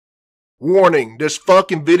Warning, this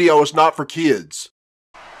fucking video is not for kids.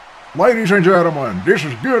 Ladies and gentlemen, this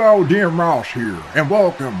is good old Jim Ross here, and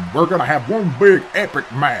welcome. We're gonna have one big epic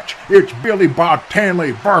match. It's Billy Bob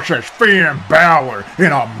Tanley versus Finn Bálor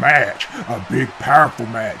in a match. A big powerful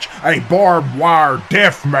match. A barbed wire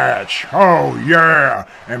death match. Oh yeah.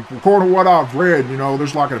 And according to what I've read, you know,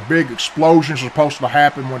 there's like a big explosion supposed to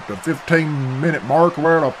happen with the 15-minute mark or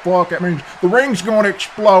whatever the fuck. That means the ring's gonna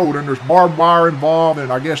explode and there's barbed wire involved,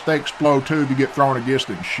 and I guess they explode too if you get thrown against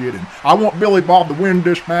it and shit. And I want Billy Bob to win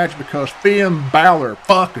this match because Finn Bálor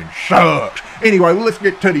fucking sucks. Anyway, let's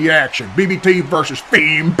get to the action. BBT versus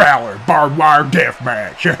Finn Bálor, barbed wire death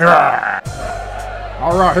match.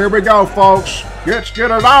 Alright, here we go, folks. Let's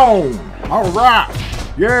get it on. Alright.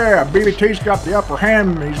 Yeah, BBT's got the upper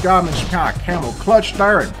hand, and he's got him in some kind of camel clutch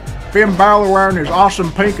there. And Finn Bálor wearing his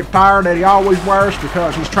awesome pink attire that he always wears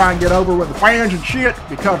because he's trying to get over with the fans and shit,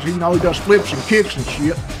 because, you know, he does flips and kicks and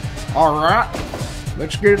shit. Alright.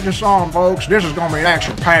 Let's get this on, folks. This is going to be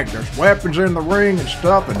action-packed. There's weapons in the ring and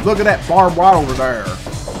stuff, and look at that barbed wire over there.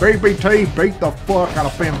 BBT beat the fuck out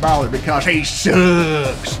of Finn Bálor because he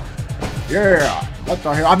sucks. Yeah, what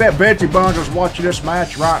the hell? I bet Betsy Buns is watching this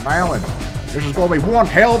match right now, and this is going to be one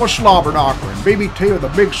hell of a slobber knocker. And BBT with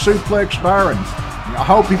a big suplex there, and I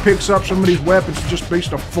hope he picks up some of these weapons and just beats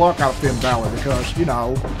the fuck out of Finn Bálor because, you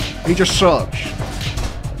know, he just sucks.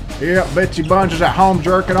 Yeah, Betsy Buns is at home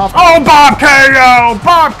jerking off. Oh, Bob KO!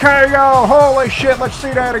 Bob KO! Holy shit, let's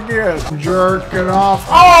see that again. Jerking off.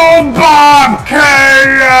 Oh, Bob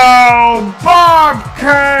KO! Bob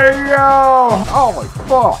KO! Holy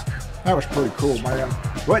fuck. That was pretty cool, man.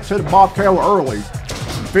 Went to the Bob KO early.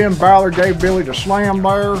 And Finn Bálor gave Billy the slam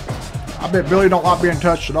there. I bet Billy don't like being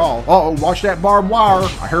touched at all. Uh-oh, watch that barbed wire.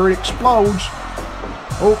 I hear it explodes.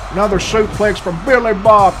 Oh, another suplex from Billy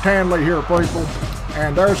Bob Tanley here, people.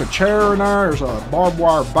 And there's a chair in there, there's a barbed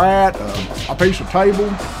wire bat, a piece of table.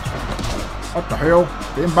 What the hell?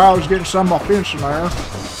 Finn Bálor's getting some offense in there.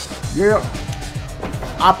 Yep.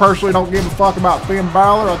 I personally don't give a fuck about Finn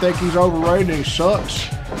Bálor. I think he's overrated and he sucks.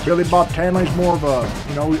 Billy Bob Tanley's more of a,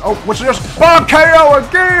 you know, oh, what's this? Bob KO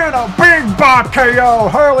again! A big Bob KO!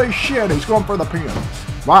 Holy shit, he's going for the pin.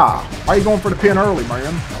 Wow. Why are you going for the pin early,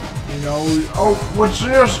 man? You know, oh, what's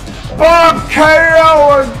this? Bob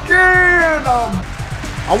KO again!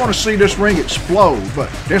 I want to see this ring explode, but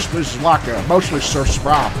this was like a mostly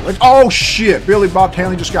survival. Oh shit, Billy Bob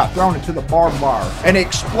Tanley just got thrown into the barbed wire and it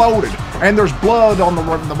exploded, and there's blood on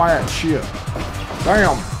the mat. Shit.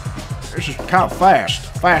 Damn, this is kind of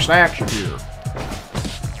fast action here.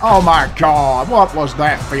 Oh my god, what was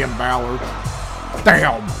that, Finn Bálor?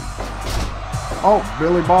 Damn. Oh,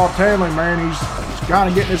 Billy Bob Tanley, man, he's kind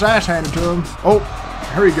of getting his ass handed to him. Oh,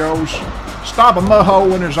 here he goes. Stop a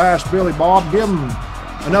moho in his ass, Billy Bob. Give him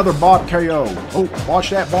another Bob KO. Oh,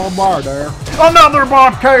 watch that barbed wire there. Another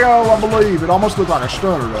Bob KO, I believe. It almost looked like a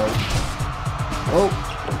stunner, though. Oh,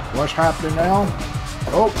 what's happening now?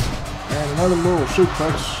 Oh, and another little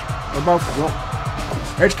suplex. They're both, well,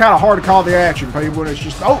 it's kind of hard to call the action, people. It's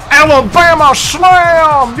just, oh, Alabama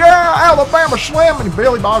Slam! Yeah, Alabama Slam! And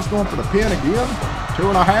Billy Bob's going for the pin again.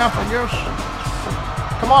 2.5, I guess.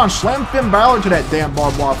 Come on, slam Finn Bálor to that damn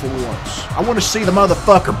barbed wire for once. I want to see the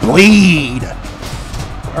motherfucker bleed.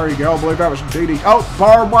 There you go, I believe that was DD. Oh,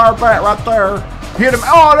 barbed wire bat right there. Hit him.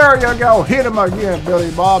 Oh, there you go. Hit him again,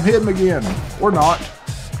 Billy Bob. Hit him again. Or not.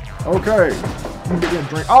 Okay. Let me begin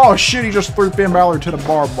drink. Oh, shit, he just threw Finn Bálor to the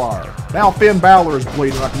barbed wire. Now Finn Bálor is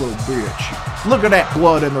bleeding like a little bitch. Look at that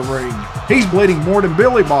blood in the ring. He's bleeding more than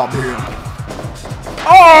Billy Bob did.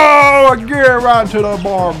 Oh, again, right into the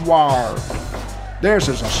barbed wire. This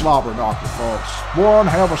is a slobber knocker, folks. One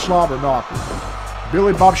hell of a slobber knocker.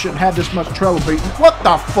 Billy Bob shouldn't have this much trouble beating. What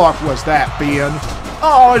the fuck was that, Finn?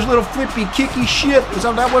 Oh, his little flippy kicky shit. Is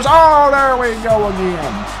that what that was? Oh, there we go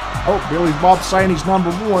again. Oh, Billy Bob's saying he's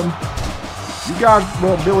number one. You guys,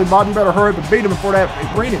 well, Billy Bob, you better hurry up and beat him before that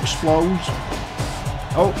ring explodes.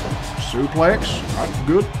 Oh, suplex. That's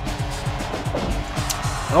good.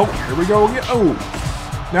 Oh, here we go again.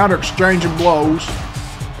 Oh, now they're exchanging blows.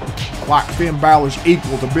 Like Finn Bálor's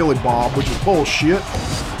equal to Billy Bob, which is bullshit.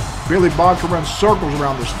 Billy Bob can run circles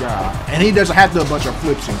around this guy, and he doesn't have to do a bunch of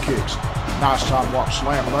flips and kicks. Nice sidewalk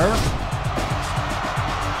slam there.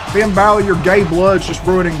 Finn Bálor, your gay blood's just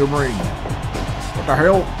ruining the ring. What the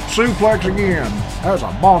hell? Suplex again. That was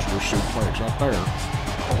a monster suplex right there.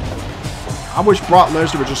 I wish Brock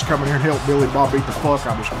Lesnar would just come in here and help Billy Bob beat the fuck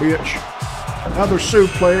out of this bitch. Another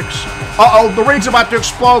suplex. Uh-oh, the ring's about to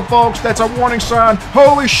explode, folks. That's a warning sign.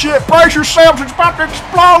 Holy shit, brace yourselves, it's about to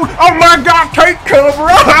explode. Oh my god, take cover.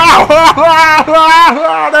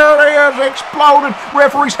 There it is, exploded.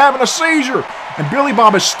 Referee's having a seizure. and Billy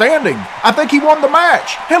Bob is standing. I think he won the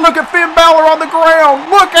match. Hey, look at Finn Bálor on the ground.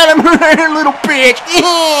 Look at him, little bitch.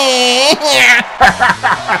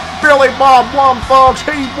 Billy Bob won, folks.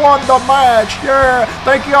 He won the match. Yeah.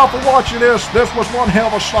 Thank you all for watching this. This was one hell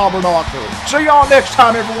of a slobber knocker. See y'all next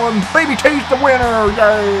time, everyone. Baby T's the winner.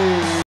 Yay.